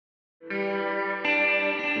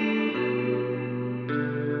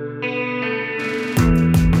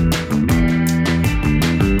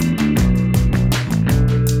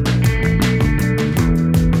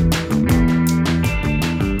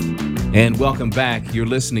And welcome back. You're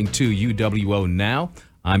listening to UWO Now.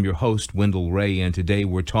 I'm your host, Wendell Ray, and today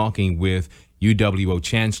we're talking with UWO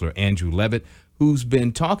Chancellor Andrew Leavitt, who's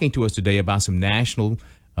been talking to us today about some national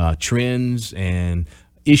trends and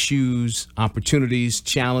issues, opportunities,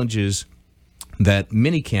 challenges that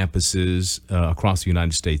many campuses across the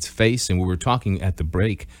United States face. And we were talking at the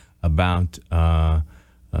break about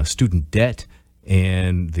student debt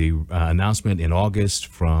and the announcement in August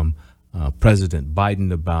from President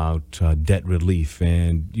Biden about debt relief,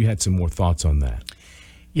 and you had some more thoughts on that.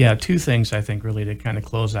 Yeah, two things I think really to kind of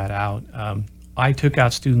close that out. I took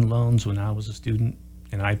out student loans when I was a student,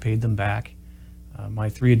 and I paid them back. My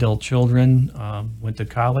 3 adult children went to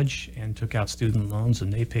college and took out student loans,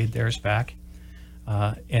 and they paid theirs back.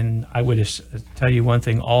 And I would just tell you one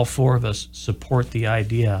thing, all 4 of us support the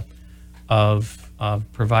idea of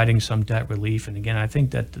providing some debt relief. And again, I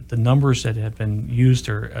think that the numbers that have been used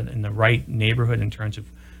are in the right neighborhood in terms of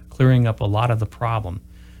clearing up a lot of the problem.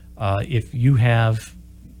 If you have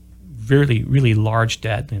really, really large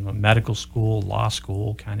debt, medical school, law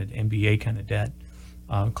school, kind of MBA kind of debt,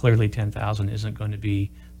 clearly $10,000 isn't going to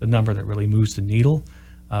be the number that really moves the needle,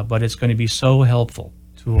 but it's going to be so helpful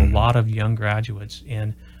to a lot of young graduates.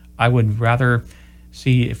 And I would rather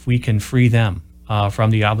see if we can free them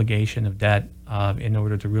from the obligation of debt in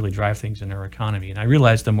order to really drive things in our economy. And I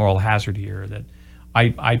realize the moral hazard here that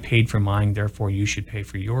I paid for mine, therefore you should pay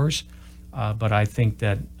for yours. But I think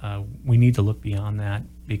that we need to look beyond that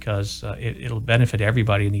because it'll benefit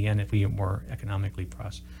everybody in the end if we are more economically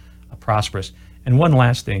prosperous. And one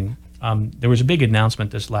last thing, there was a big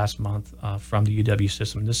announcement this last month from the UW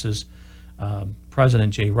system. This is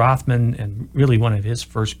President Jay Rothman, and really one of his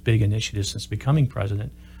first big initiatives since becoming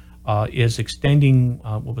president is extending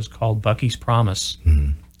what was called Bucky's Promise,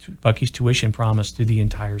 Bucky's Tuition Promise to the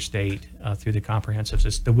entire state through the comprehensives.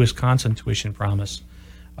 It's the Wisconsin Tuition Promise,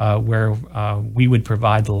 where we would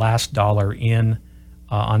provide the last dollar in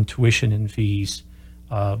on tuition and fees,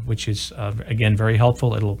 which is, again, very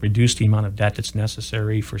helpful. It'll reduce the amount of debt that's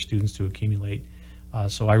necessary for students to accumulate.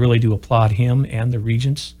 So I really do applaud him and the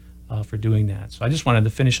regents for doing that. So I just wanted to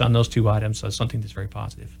finish on those 2 items, something that's very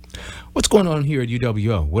positive. What's going on here at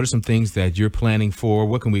UWO? What are some things that you're planning for?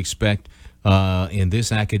 What can we expect in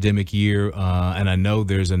this academic year? And I know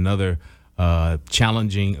there's another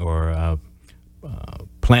challenging or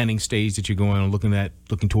planning stage that you're going on,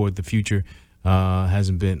 looking toward the future.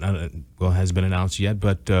 Hasn't been announced yet.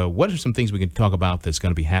 But what are some things we can talk about that's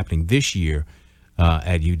going to be happening this year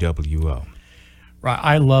at UWO? Right,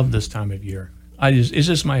 I love this time of year. It's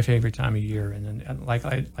just my favorite time of year, and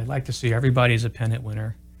I like to see everybody as a pennant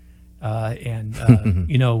winner,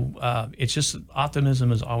 it's just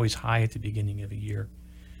optimism is always high at the beginning of a year,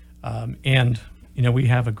 and we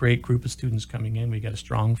have a great group of students coming in. We got a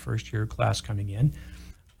strong first year class coming in.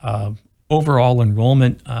 Overall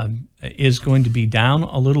enrollment is going to be down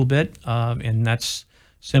a little bit, and that's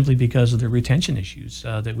simply because of the retention issues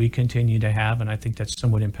that we continue to have, and I think that's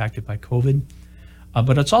somewhat impacted by COVID.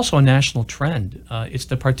 But it's also a national trend. It's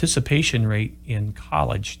the participation rate in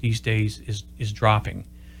college these days is dropping.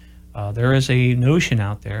 There is a notion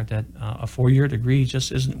out there that a 4-year degree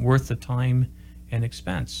just isn't worth the time and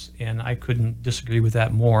expense, and I couldn't disagree with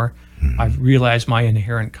that more. I've realized my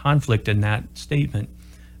inherent conflict in that statement,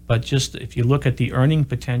 but just if you look at the earning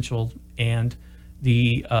potential and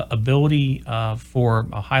the ability for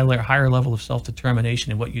a higher level of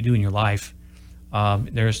self-determination in what you do in your life,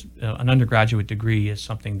 there's an undergraduate degree is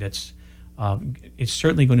something that's it's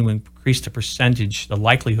certainly going to increase the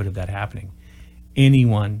likelihood of that happening.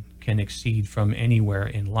 Anyone can exceed from anywhere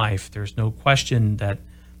in life. There's no question that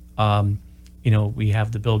we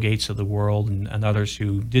have the Bill Gates of the world and others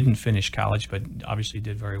who didn't finish college but obviously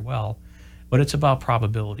did very well. But it's about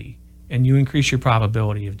probability, and you increase your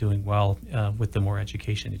probability of doing well with the more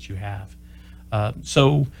education that you have.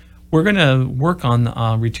 So we're going to work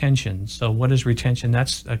on retention. So what is retention?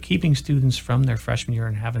 That's keeping students from their freshman year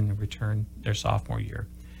and having them return their sophomore year.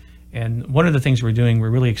 And one of the things we're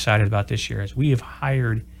really excited about this year is we have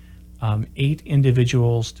hired 8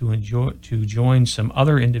 individuals to join some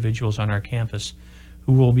other individuals on our campus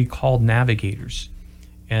who will be called navigators.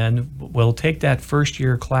 And we'll take that first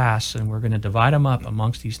year class and we're going to divide them up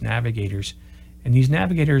amongst these navigators. And these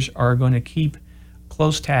navigators are going to keep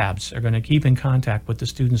close tabs, are going to keep in contact with the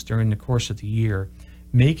students during the course of the year,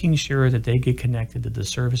 making sure that they get connected to the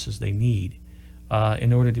services they need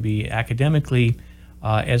in order to be academically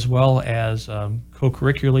as well as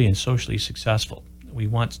co-curricularly and socially successful. We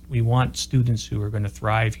want students who are going to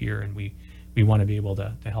thrive here, and we want to be able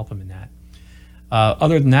to help them in that.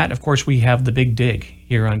 Other than that, of course, we have the Big Dig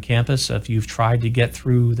here on campus. If you've tried to get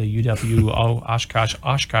through the UW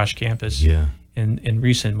Oshkosh campus in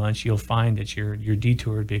recent months, you'll find that you're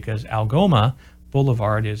detoured because Algoma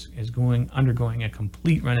Boulevard is undergoing a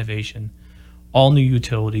complete renovation, all new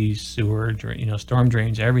utilities, sewer, storm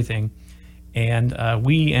drains, everything. And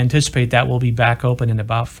we anticipate that will be back open in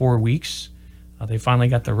about 4 weeks. They finally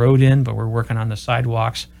got the road in, but we're working on the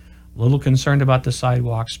sidewalks. A little concerned about the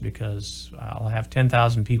sidewalks because I'll have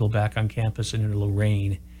 10,000 people back on campus and it'll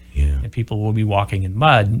rain. Yeah. And people will be walking in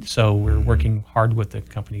mud. So we're working hard with the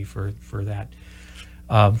company for that,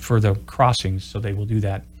 for the crossings, so they will do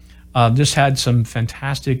that. Just had some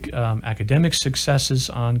fantastic academic successes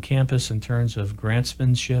on campus in terms of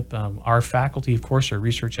grantsmanship. Our faculty, of course, are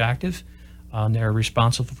research active. They're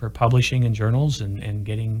responsible for publishing in journals and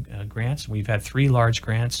getting grants. We've had 3 large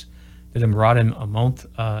grants that have brought in a month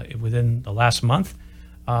within the last month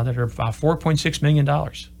that are about $4.6 million.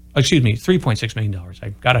 Excuse me, $3.6 million. I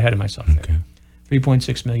got ahead of myself there. Okay.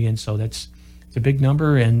 $3.6 million, so it's a big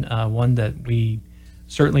number and one that we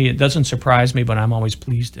certainly, it doesn't surprise me, but I'm always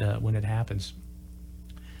pleased when it happens.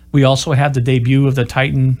 We also have the debut of the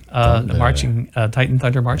Titan Titan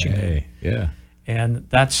Thunder Marching Band. Yeah. And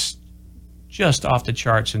that's just off the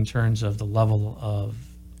charts in terms of the level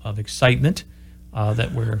of excitement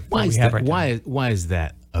that we have right now. Why is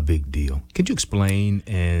that a big deal? Could you explain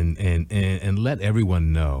and let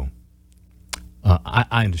everyone know?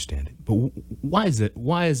 I understand it, but why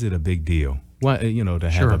is it a big deal? Why to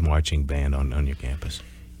have a marching band on your campus?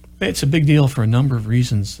 It's a big deal for a number of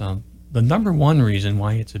reasons. The number one reason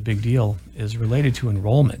why it's a big deal is related to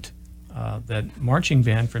enrollment. That marching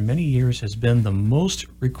band for many years has been the most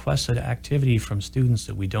requested activity from students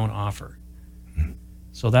that we don't offer.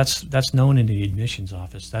 So that's known in the admissions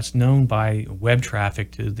office. That's known by web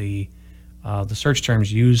traffic to the search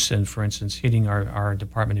terms used, and for instance, hitting our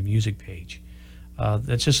Department of Music page.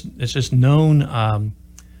 It's just known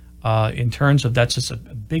in terms of that's just a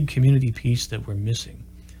big community piece that we're missing.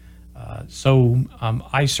 So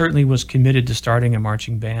I certainly was committed to starting a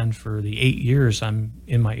marching band for the 8 years. I'm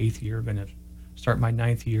in my 8th year, going to start my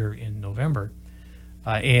 9th year in November.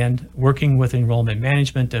 And working with enrollment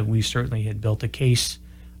management, we certainly had built a case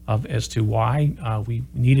as to why we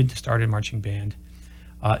needed to start a marching band.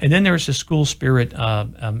 And then there's the school spirit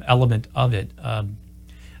element of it.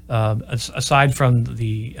 Aside from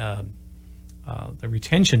the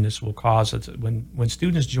retention this will cause, when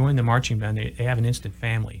students join the marching band, they have an instant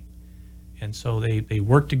family. And so they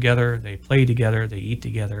work together, they play together, they eat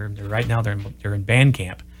together. Right now they're in band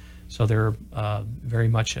camp, so they're very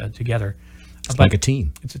much together. It's like a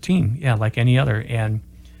team. It's a team, yeah, like any other. And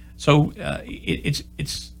so it's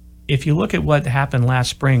if you look at what happened last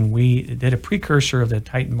spring, we did a precursor of the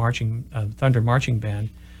Titan Thunder Marching Band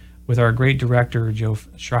with our great director Joe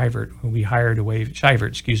Shivert, who we hired away.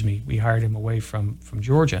 We hired him away from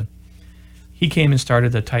Georgia. He came and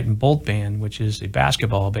started the Titan Bolt Band, which is a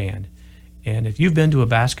basketball band. And if you've been to a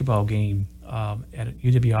basketball game at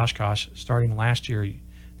UW Oshkosh starting last year,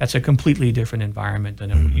 that's a completely different environment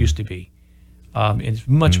than it used to be. It's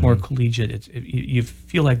much more collegiate. You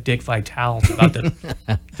feel like Dick Vitale's about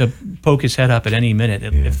to poke his head up at any minute.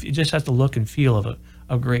 It just has the look and feel of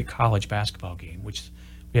a great college basketball game, which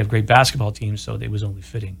we have great basketball teams, so it was only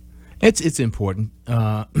fitting. It's important,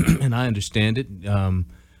 and I understand it.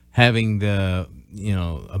 Having a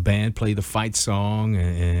band play the fight song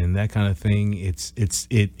and that kind of thing,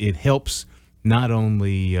 it helps not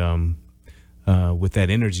only with that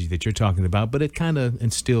energy that you're talking about, but it kind of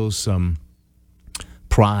instills some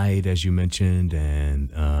pride, as you mentioned,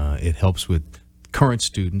 and it helps with current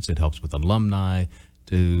students, it helps with alumni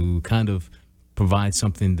to kind of provide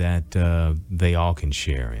something that they all can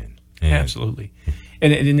share in. Absolutely.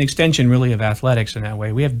 And an extension really of athletics in that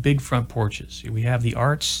way. We have big front porches. We have the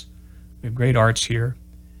arts. We have great arts here.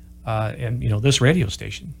 And, this radio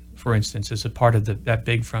station, for instance, is a part of that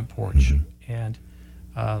big front porch. Mm-hmm. And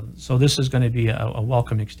so this is going to be a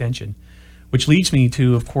welcome extension, which leads me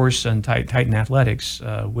to, of course, Titan Athletics,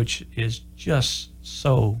 which is just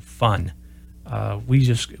so fun.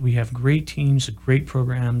 We have great teams, great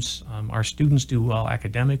programs. Our students do well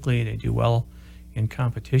academically. They do well in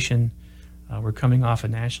competition. We're coming off a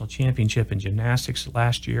national championship in gymnastics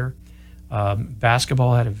last year. Men's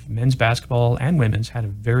basketball and women's had a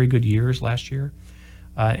very good years last year.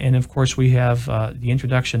 And of course, we have the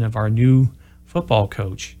introduction of our new football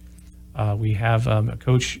coach. We have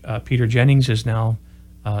Coach Peter Jennings is now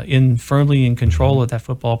firmly in control of that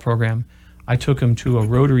football program. I took him to a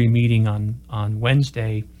Rotary meeting on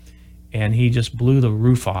Wednesday, and he just blew the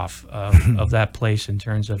roof off of that place in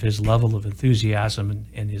terms of his level of enthusiasm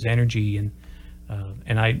and his energy and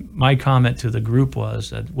And my comment to the group was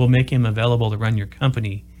that we'll make him available to run your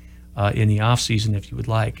company in the off season if you would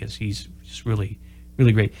like, because he's just really,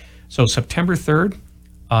 really great. So September 3rd,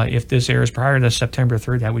 if this airs prior to September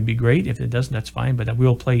 3rd, that would be great. If it doesn't, that's fine. But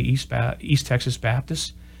we'll play East Texas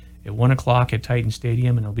Baptist at 1 o'clock at Titan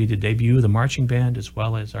Stadium, and it'll be the debut of the marching band as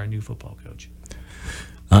well as our new football coach.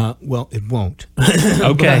 Well, it won't.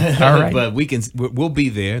 Okay, all right. But we'll be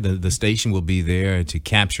there. The station will be there to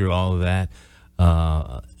capture all of that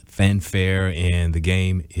fanfare and the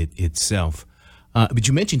game itself. But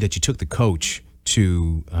you mentioned that you took the coach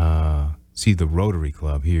to see the Rotary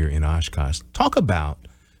Club here in Oshkosh. Talk about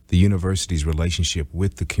the university's relationship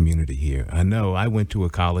with the community here. I know I went to a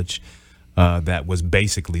college that was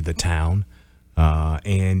basically the town,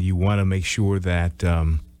 and you want to make sure that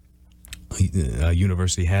a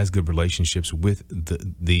university has good relationships with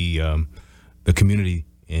the community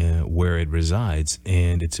where it resides,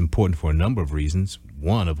 and it's important for a number of reasons.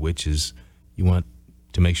 One of which is you want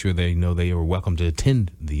to make sure they know they are welcome to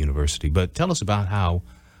attend the university. But tell us about how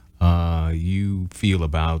you feel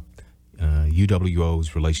about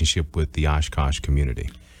UWO's relationship with the Oshkosh community.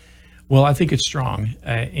 Well, I think it's strong,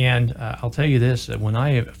 and I'll tell you this: that when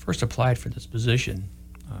I first applied for this position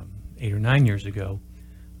 8 or 9 years ago,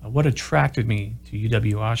 what attracted me to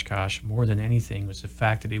UW Oshkosh more than anything was the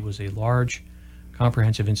fact that it was a large,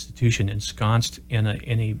 comprehensive institution ensconced in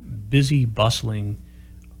a busy, bustling,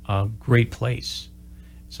 great place.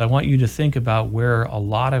 So I want you to think about where a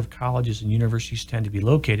lot of colleges and universities tend to be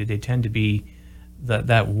located. They tend to be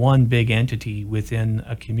that one big entity within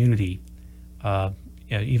a community.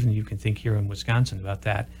 Even you can think here in Wisconsin about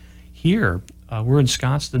that. Here, we're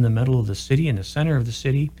ensconced in the middle of the city, in the center of the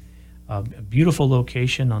city, a beautiful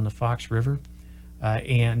location on the Fox River,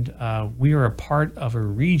 and we are a part of a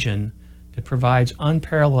region that provides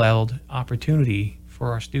unparalleled opportunity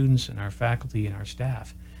for our students and our faculty and our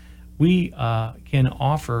staff. We can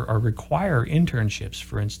offer or require internships,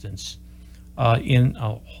 for instance, in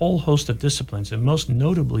a whole host of disciplines, and most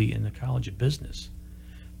notably in the College of Business,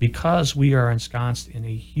 because we are ensconced in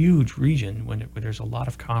a huge region where there's a lot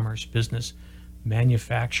of commerce, business,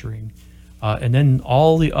 manufacturing, and then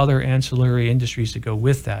all the other ancillary industries that go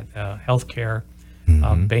with that, healthcare,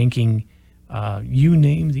 banking, you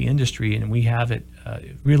name the industry, and we have it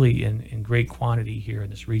really in great quantity here in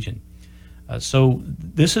this region. So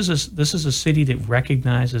this is a city that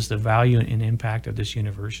recognizes the value and impact of this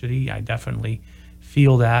university. I definitely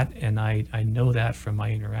feel that, and I know that from my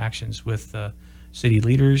interactions with city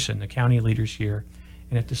leaders and the county leaders here.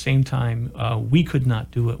 And at the same time, we could not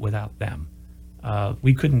do it without them.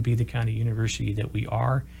 We couldn't be the kind of university that we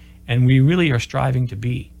are, and we really are striving to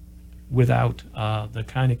be, without the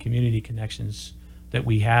kind of community connections that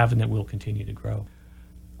we have and that will continue to grow.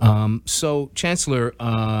 So, Chancellor,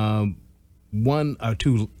 one or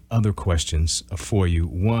two other questions for you.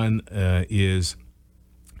 One is,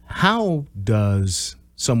 how does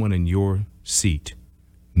someone in your seat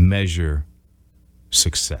measure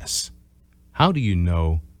success? How do you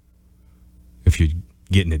know if you're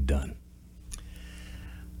getting it done?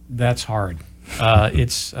 That's hard.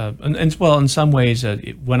 It's and well, in some ways,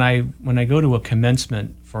 when I go to a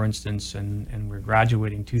commencement, for instance, and we're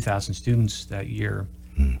graduating 2,000 students that year,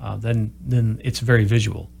 then it's very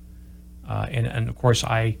visual, and of course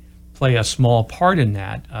I play a small part in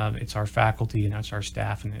that. It's our faculty and it's our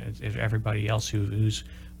staff and it's everybody else who's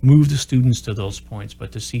moved the students to those points.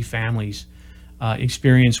 But to see families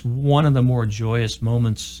experience one of the more joyous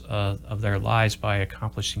moments of their lives by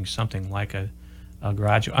accomplishing something like a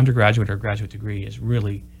undergraduate or graduate degree is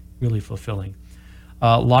really, really fulfilling.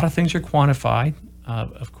 A lot of things are quantified.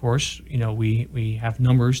 Of course, we have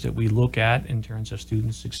numbers that we look at in terms of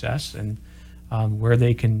student success and where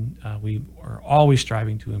they can. We are always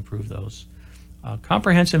striving to improve those.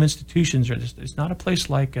 Comprehensive institutions it's not a place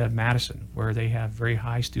like Madison where they have very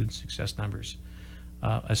high student success numbers.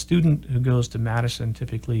 A student who goes to Madison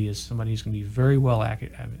typically is somebody who's going to be very well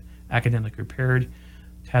academically prepared,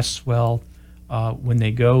 tests well. When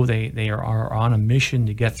they go, they are on a mission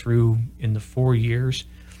to get through in the 4 years.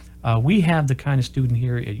 We have the kind of student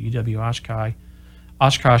here at UW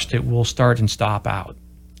Oshkosh that will start and stop out,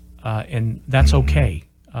 and that's okay.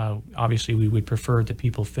 Obviously, we would prefer that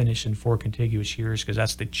people finish in 4 contiguous years because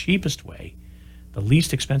that's the cheapest way, the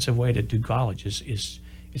least expensive way to do college.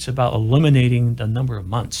 It's about eliminating the number of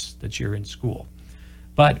months that you're in school.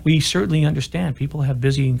 But we certainly understand people have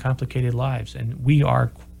busy and complicated lives, and we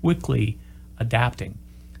are quickly adapting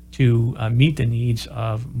to meet the needs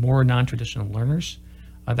of more non-traditional learners.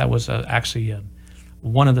 That was actually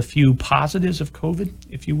one of the few positives of COVID,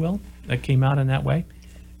 if you will, that came out in that way.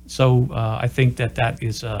 So I think that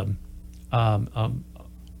is a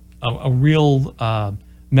real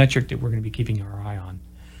metric that we're going to be keeping our eye on.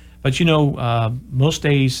 But most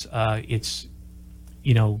days it's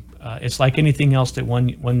it's like anything else that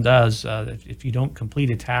one does. If you don't complete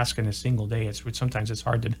a task in a single day, sometimes it's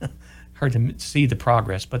hard to see the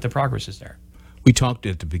progress, but the progress is there. We talked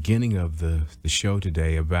at the beginning of the show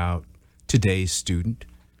today about today's student,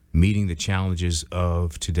 meeting the challenges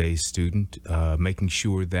of today's student, making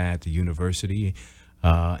sure that the university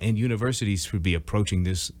and universities should be approaching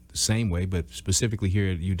this the same way, but specifically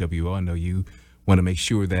here at UWO, I know you want to make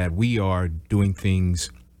sure that we are doing things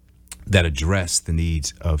that address the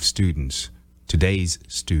needs of students, today's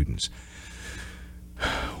students.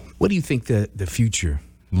 What do you think that the future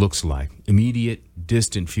looks like, immediate,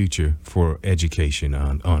 distant future for education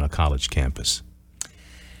on a college campus?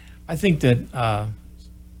 I think that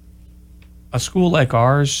a school like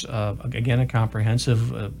ours, again, a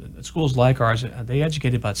comprehensive, schools like ours, they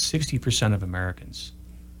educate about 60% of Americans.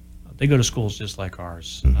 They go to schools just like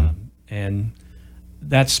ours. And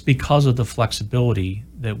that's because of the flexibility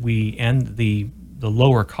that and the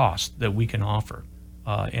lower cost that we can offer.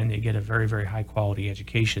 And they get a very, very high quality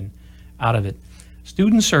education out of it.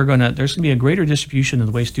 Students there's going to be a greater distribution of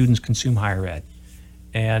the way students consume higher ed.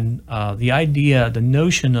 And the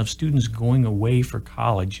notion of students going away for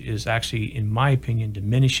college is actually, in my opinion,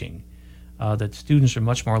 diminishing. That students are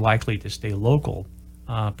much more likely to stay local,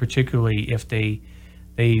 particularly if they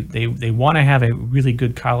want to have a really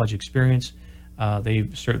good college experience. They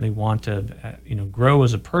certainly want to grow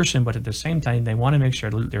as a person, but at the same time, they want to make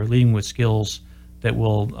sure they're leading with skills that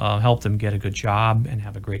will help them get a good job and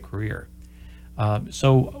have a great career.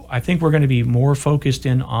 So I think we're going to be more focused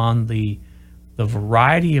in on the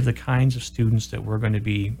variety of the kinds of students that we're going to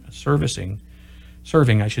be serving,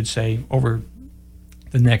 I should say, over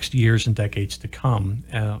the next years and decades to come,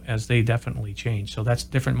 as they definitely change. So that's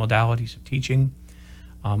different modalities of teaching.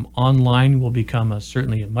 Online will become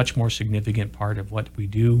certainly a much more significant part of what we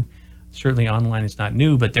do. Certainly online is not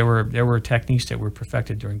new, but there were techniques that were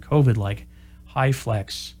perfected during COVID, like high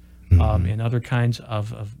flex and other kinds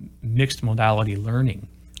of mixed modality learning.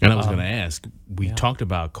 And I was going to ask, we talked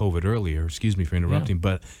about COVID earlier, excuse me for interrupting,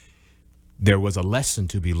 but there was a lesson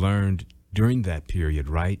to be learned during that period,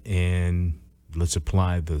 right? And let's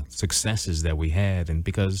apply the successes that we had. And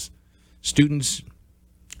because students,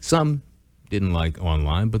 some didn't like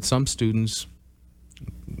online, but some students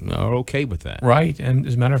are okay with that. Right. And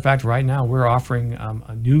as a matter of fact, right now we're offering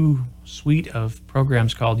a new suite of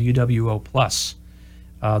programs called UWO Plus.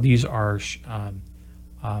 These are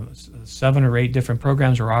 7 or 8 different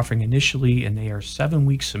programs we're offering initially, and they are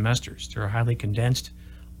 7-week semesters. They're highly condensed,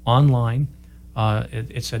 online.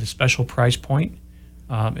 It's at a special price point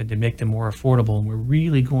and to make them more affordable. And we're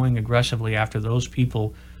really going aggressively after those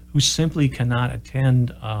people who simply cannot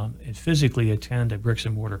physically attend a bricks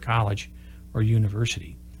and mortar college or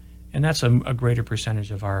university. And that's a greater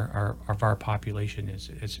percentage of our population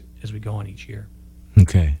as we go on each year.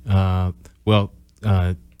 Okay.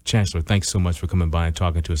 Chancellor, thanks so much for coming by and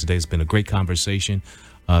talking to us today. It's been a great conversation.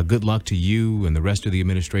 Good luck to you and the rest of the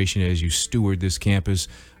administration as you steward this campus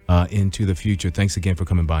into the future. Thanks again for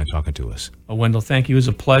coming by and talking to us. Well, Wendell, thank you. It was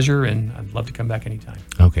a pleasure, and I'd love to come back anytime.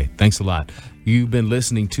 Okay, thanks a lot. You've been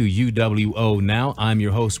listening to UWO Now. I'm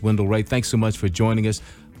your host, Wendell Ray. Thanks so much for joining us.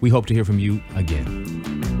 We hope to hear from you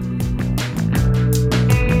again.